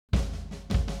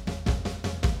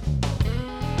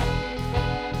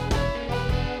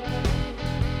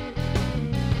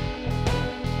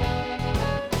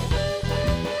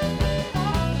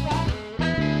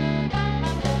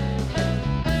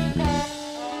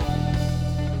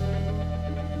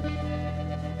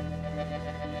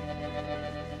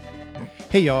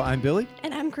Hey, y'all, I'm Billy,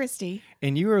 And I'm Christy.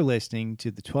 and you are listening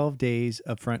to the 12 Days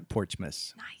of Front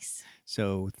Porchmas. Nice.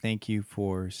 So thank you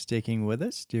for sticking with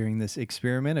us during this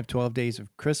experiment of 12 Days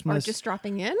of Christmas. Or just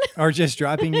dropping in. Or just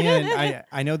dropping in.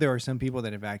 I know there are some people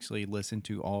that have actually listened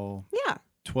to all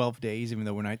 12 days, even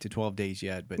though we're not to 12 days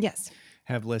yet, but yes,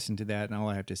 have listened to that. And all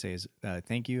I have to say is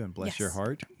thank you and bless your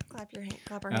heart.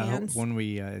 Clap our hands. When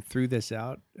we threw this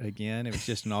out again, it was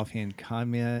just an offhand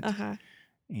comment. Uh-huh.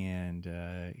 And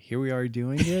here we are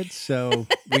doing it. So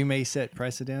we may set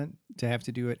precedent to have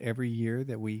to do it every year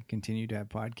that we continue to have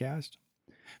podcasts.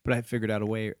 But I figured out a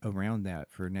way around that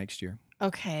for next year.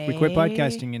 Okay. We quit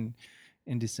podcasting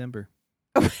in December.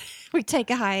 We take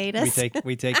a hiatus.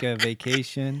 We take a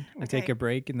vacation. We take a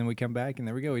break, and then we come back, and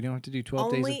there we go. We don't have to do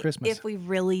 12 days of Christmas. If we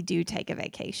really do take a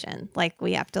vacation, like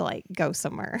we have to go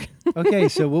somewhere. Okay,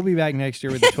 so we'll be back next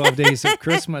year with the 12 days of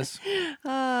Christmas.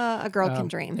 A girl can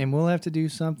dream. And we'll have to do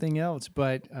something else.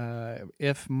 But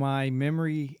if my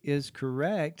memory is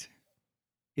correct,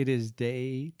 it is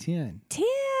day 10.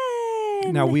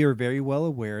 10. Now, we are very well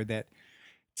aware that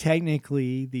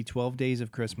technically the 12 days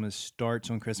of Christmas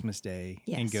starts on Christmas Day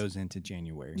and goes into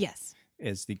January. Yes.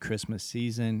 As the Christmas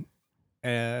season.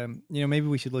 Maybe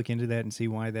we should look into that and see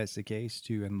why that's the case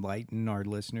to enlighten our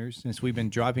listeners, since we've been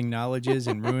dropping knowledges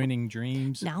and ruining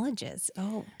dreams. Knowledges.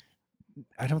 Oh.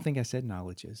 I don't think I said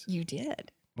knowledges. You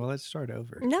did. Well, let's start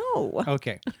over. No.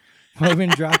 Okay. Well, I've been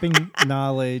dropping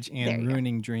knowledge and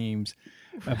ruining dreams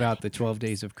about the 12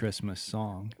 Days of Christmas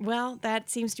song. Well, that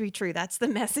seems to be true. That's the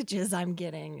messages I'm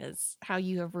getting, is how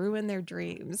you have ruined their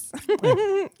dreams.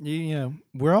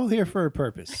 We're all here for a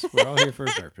purpose.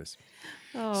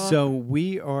 Oh. So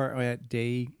we are at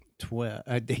day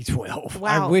 12. Day 12.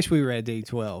 Wow. I wish we were at day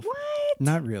 12. What?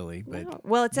 Not really, but No.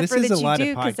 Well, except this for is that a lot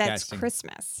you of do, because that's podcasting.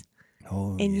 Christmas.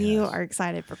 Oh, And yes. you are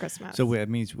excited for Christmas. So that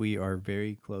means we are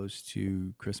very close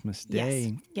to Christmas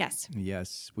Day. Yes.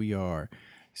 Yes, we are.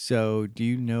 So do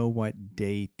you know what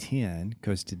day 10,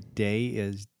 because today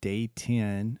is day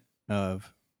 10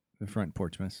 of the Front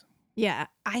Porchmas. Yeah.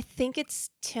 I think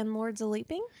it's 10 Lords of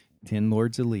Leaping. 10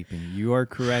 Lords of Leaping. You are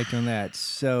correct on that.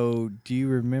 So do you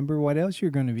remember what else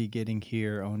you're going to be getting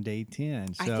here on day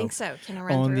 10? I think so. Can I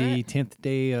run on through the it? 10th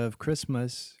day of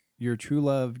Christmas, your true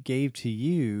love gave to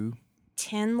you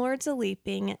 10 Lords of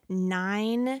Leaping,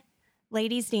 9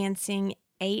 ladies dancing,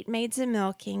 8 maids a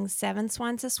milking, 7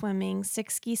 swans a swimming,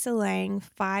 6 geese a laying,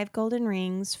 5 golden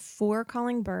rings, 4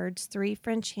 calling birds, 3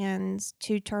 French hens,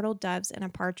 2 turtle doves, and a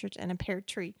partridge and a pear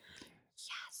tree.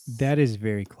 Yes. That is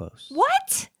very close.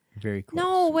 What? Very close.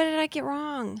 No, what did I get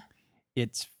wrong?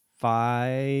 It's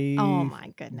 5. Oh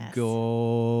my goodness.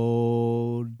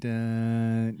 Golden.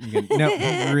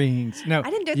 Rings. No. I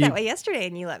didn't do it that way yesterday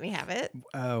and you let me have it.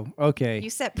 Oh, okay.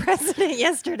 You set precedent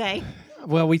yesterday.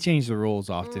 Well, we change the rules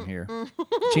often here.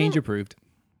 Change approved.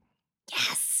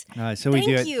 Yes. So we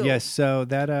do it. you. Yes. So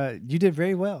that you did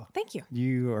very well. Thank you.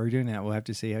 You are doing that. We'll have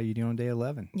to see how you do on day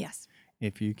 11. Yes.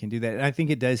 If you can do that. And I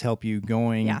think it does help you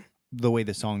going the way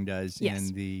the song does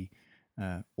in the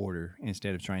order,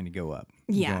 instead of trying to go up,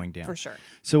 going down. For sure.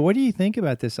 So what do you think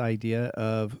about this idea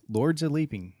of Lords of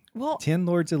Leaping? Well, 10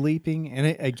 Lords of Leaping.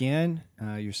 And again,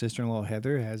 your sister-in-law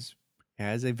Heather has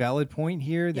a valid point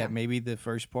here that maybe the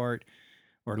first part,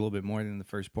 or a little bit more than the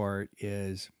first part,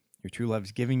 is your true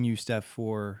love's giving you stuff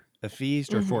for a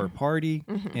feast or for a party.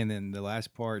 And then the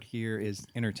last part here is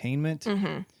entertainment.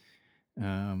 And,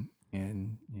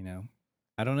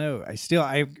 I don't know.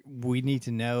 We need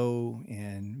to know,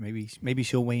 and maybe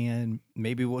she'll weigh in.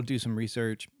 Maybe we'll do some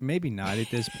research. Maybe not at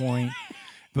this point.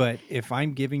 But if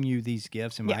I'm giving you these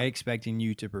gifts, am I expecting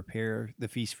you to prepare the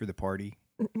feast for the party?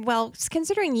 Well,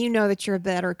 considering you know that you're a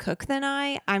better cook than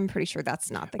I'm pretty sure that's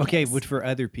not the case. Okay, but for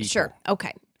other people. Sure.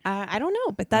 Okay. I don't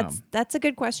know, but that's a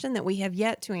good question that we have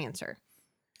yet to answer.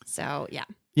 So, yeah.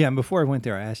 Yeah, and before I went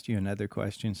there, I asked you another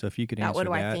question. So if you could answer that. What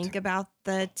do I think about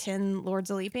the 10 Lords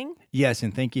of Leaping? Yes,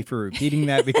 and thank you for repeating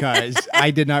that, because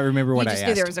I did not remember what I asked. You just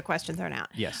knew there was a question thrown out.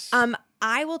 Yes.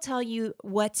 I will tell you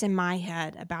what's in my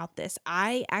head about this.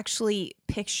 I actually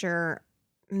picture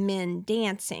men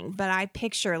dancing, but I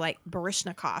picture like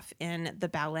Baryshnikov in the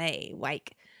ballet,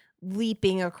 like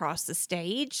leaping across the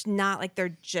stage, not like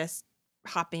they're just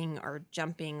hopping or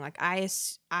jumping. Like I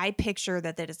picture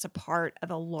that it's a part of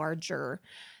a larger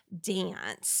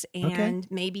dance, and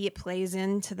maybe it plays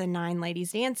into the 9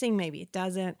 ladies dancing, maybe it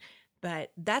doesn't,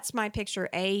 but that's my picture.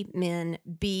 A, men,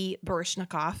 B,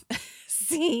 Baryshnikov,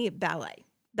 C, ballet.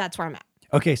 That's where I'm at.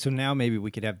 Okay, so now maybe we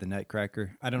could have the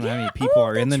Nutcracker. I don't know how many people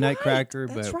are in the Nutcracker,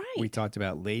 That's but right. we talked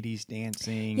about ladies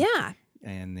dancing. Yeah.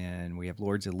 And then we have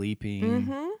Lords of Leaping.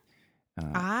 Mm-hmm.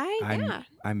 I'm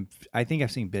Yeah. I think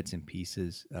I've seen bits and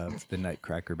pieces of the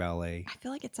Nutcracker Ballet, I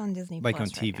feel like it's on Disney like on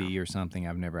Plus right now. TV or something.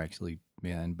 I've never actually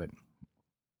been, but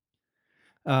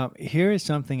here is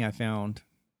something I found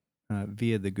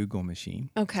via the Google machine,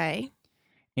 Okay.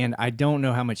 and I don't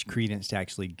know how much credence to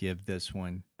actually give this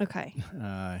one. Okay.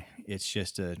 It's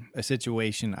just a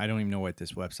situation. I don't even know what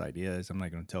this website is. I'm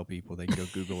not going to tell people. They can go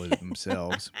Google it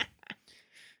themselves.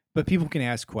 But people can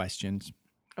ask questions,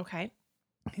 Okay.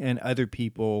 and other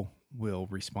people will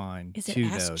respond Is it to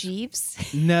Ask those.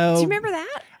 Jeeves? No, Do you remember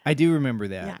that? I do remember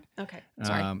that. Yeah. Okay.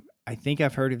 Sorry. I think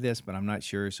I've heard of this, but I'm not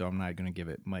sure, so I'm not going to give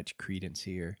it much credence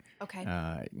here. Okay.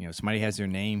 Somebody has their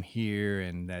name here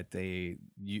and that they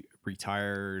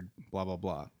retired, blah blah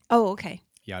blah, Oh, okay.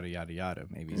 yada yada yada.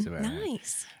 Maybe so.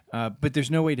 Nice. But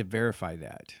there's no way to verify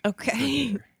that.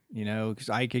 Okay. Because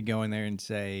I could go in there and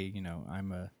say,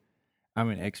 I'm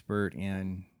an expert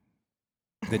in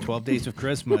the 12 days of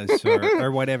Christmas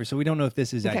or whatever. So we don't know if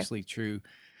this is Okay. actually true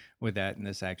with that, and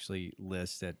this actually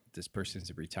lists that this person's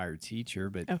a retired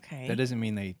teacher, but Okay. that doesn't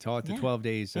mean they taught the Yeah. 12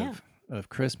 days Yeah. of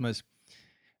Christmas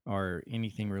or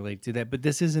anything related to that. But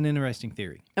this is an interesting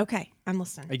theory. Okay. I'm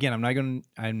listening. Again,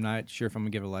 I'm not sure if I'm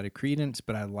gonna give it a lot of credence,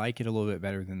 but I like it a little bit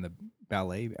better than the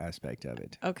ballet aspect of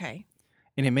it. Okay.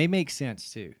 And it may make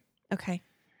sense too. Okay.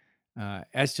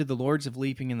 As to the Lords of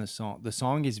Leaping in the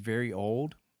song is very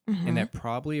old, Mm-hmm. and that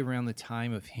probably around the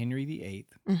time of Henry VIII.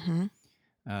 Mm-hmm.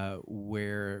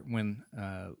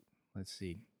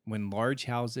 When large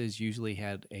houses usually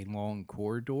had a long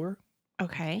corridor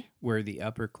Okay. where the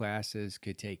upper classes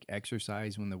could take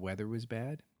exercise when the weather was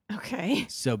bad. Okay.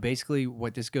 So basically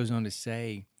what this goes on to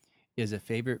say is a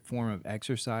favorite form of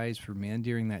exercise for men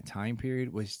during that time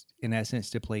period was in essence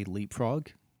to play leapfrog.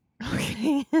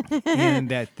 Okay. And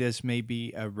that this may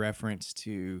be a reference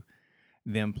to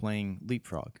them playing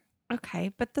leapfrog.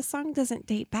 Okay, but the song doesn't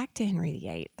date back to Henry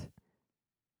VIII.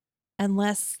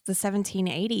 Unless the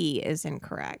 1780 is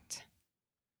incorrect.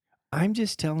 I'm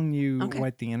just telling you Okay.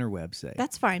 what the interwebs say.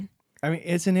 That's fine. I mean,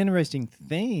 it's an interesting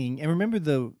thing, and remember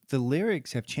the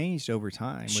lyrics have changed over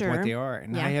time with what Sure. they are,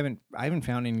 and Yeah. I haven't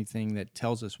found anything that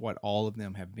tells us what all of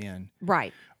them have been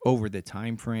Right. over the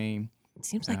time frame. It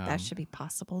seems like that should be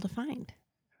possible to find.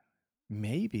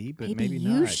 Maybe, but Maybe maybe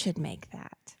you not. should make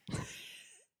that.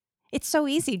 It's so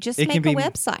easy. Just It make can a be-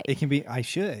 website. It can be. I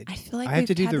should. I feel like I have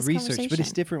to we've do had the this research, but it's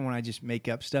conversation. different when I just make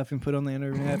up stuff and put on the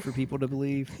internet for people to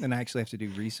believe, and I actually have to do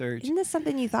research. Isn't this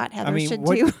something you thought Heather should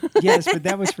what- do? Yes, but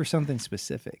that was for something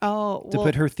specific. Oh, To well,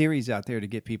 put her theories out there to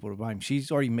get people to buy them. She's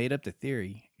already made up the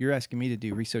theory. You're asking me to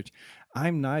do research.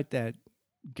 I'm not that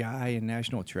guy in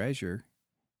National Treasure.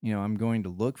 I'm going to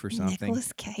look for something.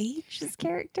 Nicolas Cage's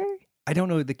character? I don't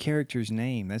know the character's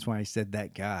name. That's why I said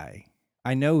that guy.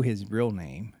 I know his real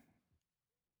name.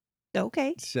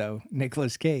 Okay. So,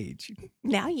 Nicolas Cage.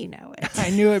 Now you know it. I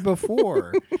knew it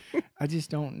before. I just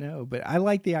don't know. But I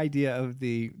like the idea of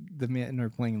the men are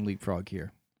playing leapfrog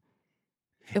here.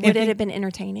 Would it have been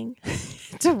entertaining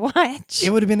to watch?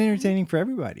 It would have been entertaining for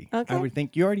everybody. Okay. I would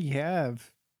think you already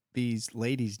have these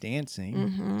ladies dancing.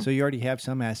 Mhm. So you already have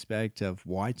some aspect of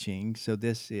watching. So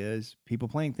this is people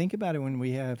playing. Think about it when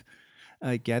we have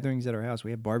gatherings at our house.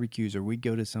 We have barbecues or we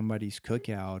go to somebody's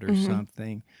cookout or Mhm.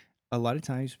 something. A lot of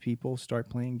times people start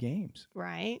playing games.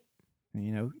 Right.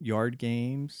 Yard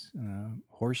games,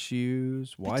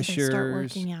 horseshoes, But do they washers. start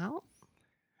working out?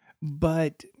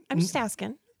 But I'm just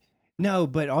asking. no,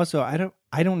 but also I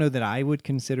don't know that I would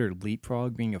consider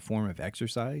leapfrog being a form of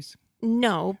exercise.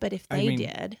 No, but if I they mean,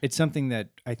 did. It's something that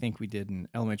I think we did in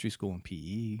elementary school and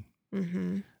PE,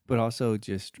 Mm-hmm. but also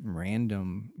just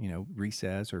random,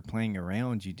 recess or playing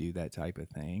around, you do that type of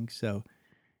thing. So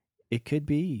it could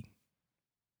be,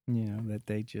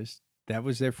 that that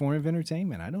was their form of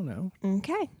entertainment. I don't know.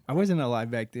 Okay. I wasn't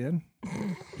alive back then.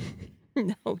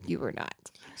 No, you were not.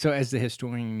 So as the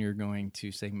historian, you're going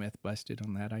to say myth busted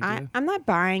on that idea? I'm not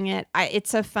buying it.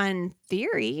 It's a fun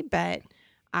theory, but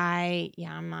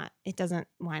I'm not. It doesn't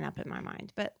line up in my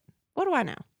mind. But what do I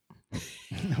know?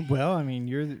 Well, I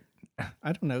mean,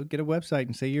 I don't know. Get a website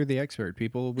and say you're the expert.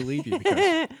 People will believe you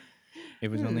because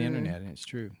it was on the internet and it's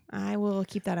true. I will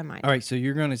keep that in mind. All right, so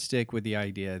you're going to stick with the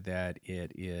idea that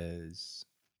it is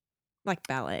Like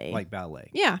ballet. like ballet.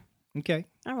 Yeah, Okay.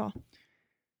 I will.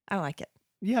 I like it.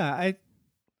 Yeah,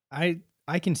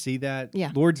 I can see that.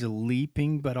 Yeah. Lord's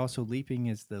leaping, but also leaping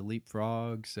is the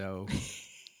leapfrog. So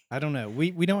I don't know.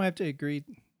 We don't have to agree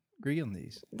on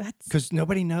these That's because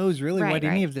nobody knows really what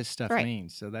any Right. of this stuff Right.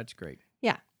 means. So that's great.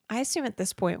 yeah. I assume at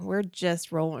this point we're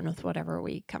just rolling with whatever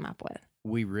we come up with.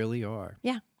 We really are.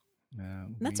 Yeah.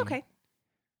 That's okay.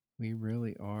 We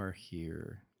really are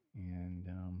here. And,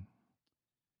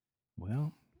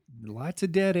 well, lots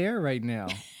of dead air right now.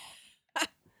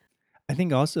 I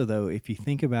think also, though, if you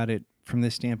think about it from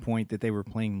this standpoint that they were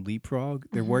playing leapfrog,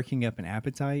 they're working up an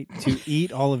appetite to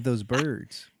eat all of those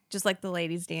birds. Just like the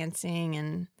ladies dancing,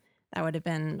 and that would have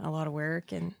been a lot of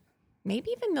work, and maybe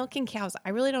even milking cows. I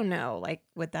really don't know. Like,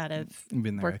 would that have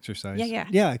been their worked? exercise? Yeah.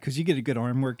 Yeah, because you get a good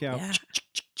arm workout. Yeah.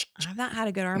 I've not had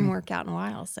a good arm workout in a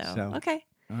while, so okay.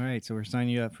 All right, so we're signing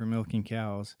you up for milking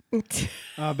cows.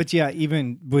 But yeah,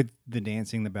 even with the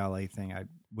dancing, the ballet thing, I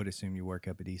would assume you work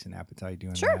up a decent appetite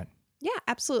doing that. Yeah,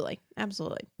 absolutely.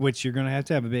 Which you're going to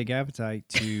have a big appetite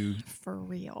to for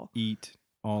real eat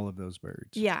all of those birds.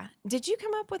 Yeah. Did you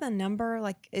come up with a number?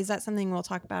 Like, is that something we'll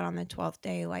talk about on the 12th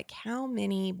day? Like, how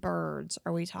many birds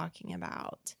are we talking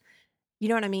about? You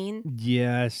know what I mean?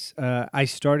 Yes. I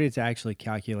started to actually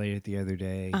calculate it the other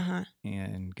day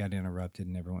and got interrupted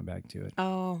and never went back to it.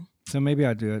 Oh. So maybe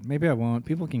I'll do it. Maybe I won't.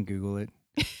 People can Google it.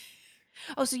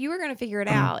 Oh, so you were going to figure it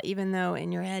out, even though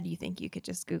in your head you think you could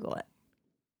just Google it.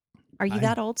 Are you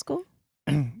that old school?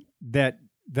 that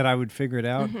I would figure it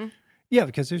out? Mm-hmm. Yeah,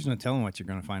 because there's no telling what you're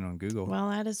going to find on Google. Well,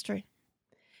 that is true.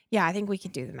 Yeah, I think we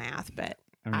could do the math, but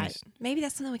maybe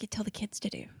that's something we could tell the kids to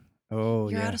do. Oh,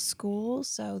 You're out of school,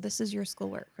 so this is your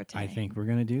schoolwork for today. I think we're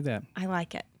going to do that. I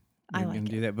like it. We're going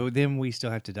to do that, but then we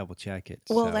still have to double check it.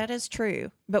 Well, that is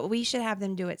true, but we should have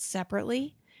them do it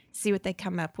separately, see what they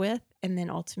come up with, and then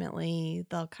ultimately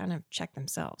they'll kind of check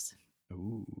themselves.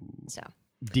 Ooh. So.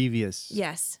 Devious.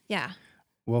 Yes. Yeah.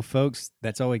 Well, folks,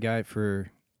 that's all we got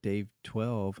for day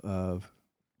 12 of...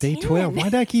 Day 12. Why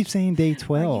do I keep saying day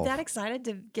 12? Are you that excited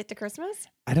to get to Christmas?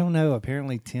 I don't know.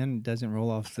 Apparently 10 doesn't roll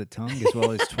off the tongue as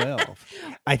well as 12.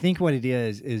 I think what it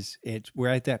is we're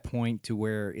at that point to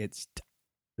where it's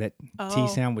that T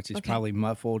sound, which is probably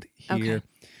muffled here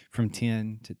from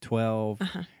 10 to 12.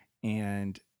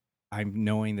 And I'm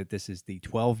knowing that this is the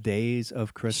 12 days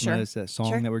of Christmas, that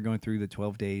song that we're going through, the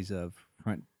 12 days of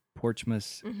Front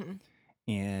Porchmas.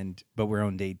 But we're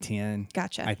on day 10.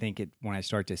 Gotcha. I think when I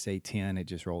start to say 10, it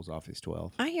just rolls off as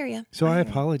 12. I hear you. So I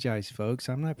apologize, folks.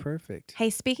 I'm not perfect. Hey,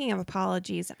 speaking of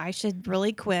apologies, I should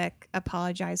really quick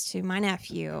apologize to my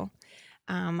nephew.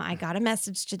 I got a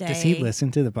message today. Does he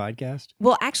listen to the podcast?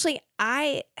 Well, actually,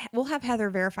 we'll have Heather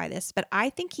verify this, but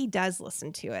I think he does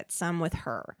listen to it, some with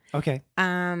her. Okay.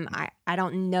 I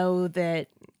don't know that.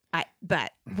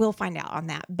 But we'll find out on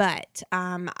that. But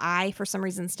I, for some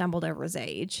reason, stumbled over his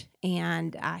age,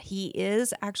 and he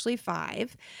is actually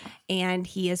 5, and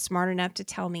he is smart enough to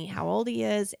tell me how old he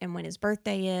is and when his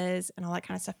birthday is and all that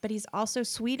kind of stuff. But he's also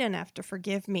sweet enough to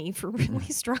forgive me for really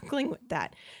struggling with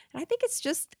that. And I think it's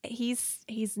just he's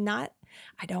not.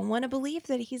 I don't want to believe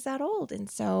that he's that old, and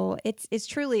so it's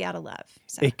truly out of love.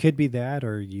 So. It could be that,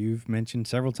 or you've mentioned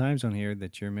several times on here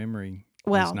that your memory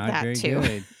is not that very too.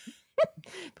 good.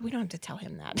 But we don't have to tell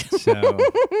him that. So,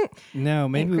 no,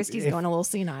 maybe and Christy's going a little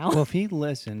senile. Well, if he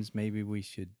listens, maybe we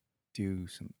should do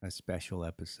a special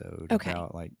episode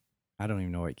about, like, I don't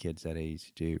even know what kids that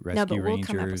age do. Rescue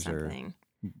Rangers or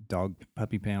dog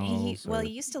puppy panels. He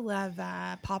used to love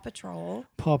Paw Patrol.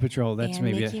 Paw Patrol, that's and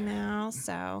maybe Mickey Mouse.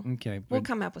 So we'll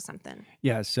come up with something.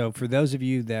 Yeah. So for those of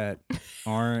you that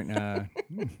aren't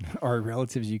our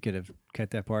relatives, you could have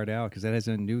cut that part out because that has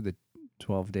nothing to do with the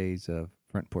 12 days of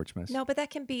Front Porchmas. No, but that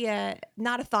can be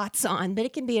not a thoughts on, but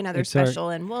it can be another special,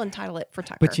 and we'll entitle it for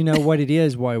Tucker. But you know what it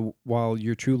is? While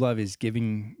your true love is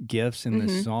giving gifts in the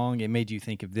song, it made you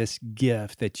think of this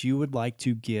gift that you would like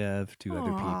to give to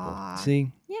other people.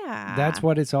 See? Yeah. That's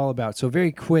what it's all about. So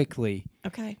very quickly,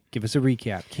 give us a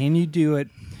recap. Can you do it?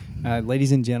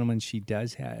 Ladies and gentlemen, she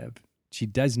does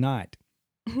not.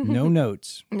 No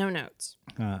notes. No notes.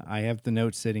 I have the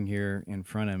notes sitting here in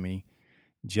front of me.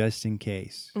 Just in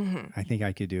case. I think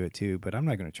I could do it too, but I'm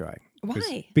not going to try.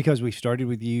 Why? Because we started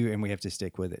with you and we have to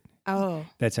stick with it. Oh.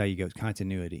 That's how you go.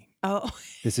 Continuity. Oh.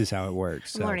 This is how it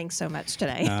works. I'm learning so much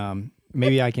today.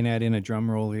 Maybe I can add in a drum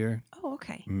roll here. Oh,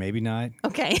 okay. Maybe not.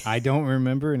 Okay. I don't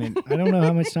remember, and I don't know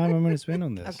how much time I'm going to spend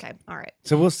on this. Okay. All right.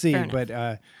 So we'll see. But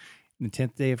the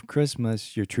 10th day of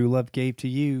Christmas, your true love gave to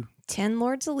you 10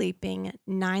 lords a leaping,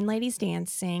 9 ladies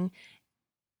dancing,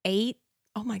 8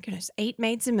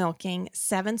 maids a milking,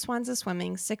 7 swans a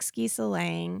swimming, 6 geese a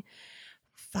laying,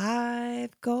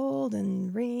 5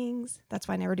 golden rings. That's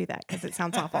why I never do that because it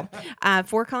sounds awful.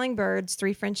 4 calling birds,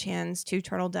 3 French hens, 2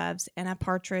 turtle doves, and a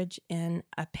partridge in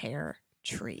a pear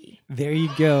tree. There you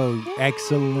go. Yay.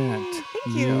 Excellent.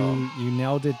 Thank you. You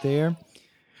nailed it there.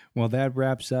 Well, that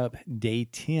wraps up day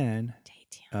 10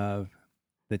 of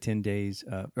the 10 days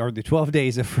or the 12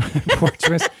 days of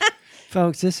Portsmouth.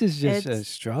 Folks, this is just a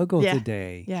struggle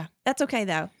today. Yeah. That's okay,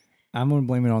 though. I'm going to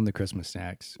blame it on the Christmas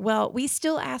snacks. Well, we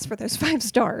still ask for those 5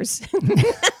 stars.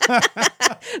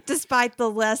 Despite the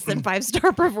less than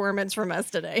 5-star performance from us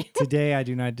today. Today, I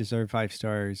do not deserve 5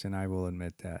 stars, and I will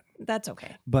admit that. That's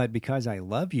okay. But because I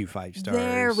love you 5 stars,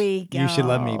 There we you should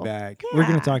love me go. back. We're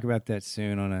going Yeah. to talk about that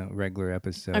soon on a regular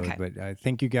episode. Okay. But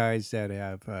thank you guys that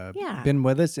have Yeah. been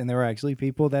with us, and there are actually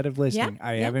people that have listened.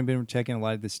 I yeah. haven't been checking a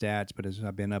lot of the stats, but as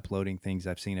I've been uploading things,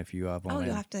 I've seen a few of them. Oh,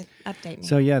 you'll have to update me.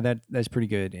 So yeah, that's pretty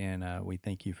good, and we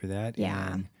thank you for that.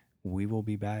 Yeah. And we will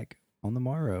be back on the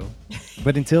morrow.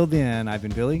 But until then, I've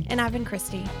been Billy, And I've been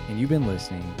Christy. and you've been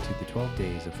listening to the 12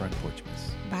 Days of Front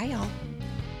Porchmas. Bye, y'all.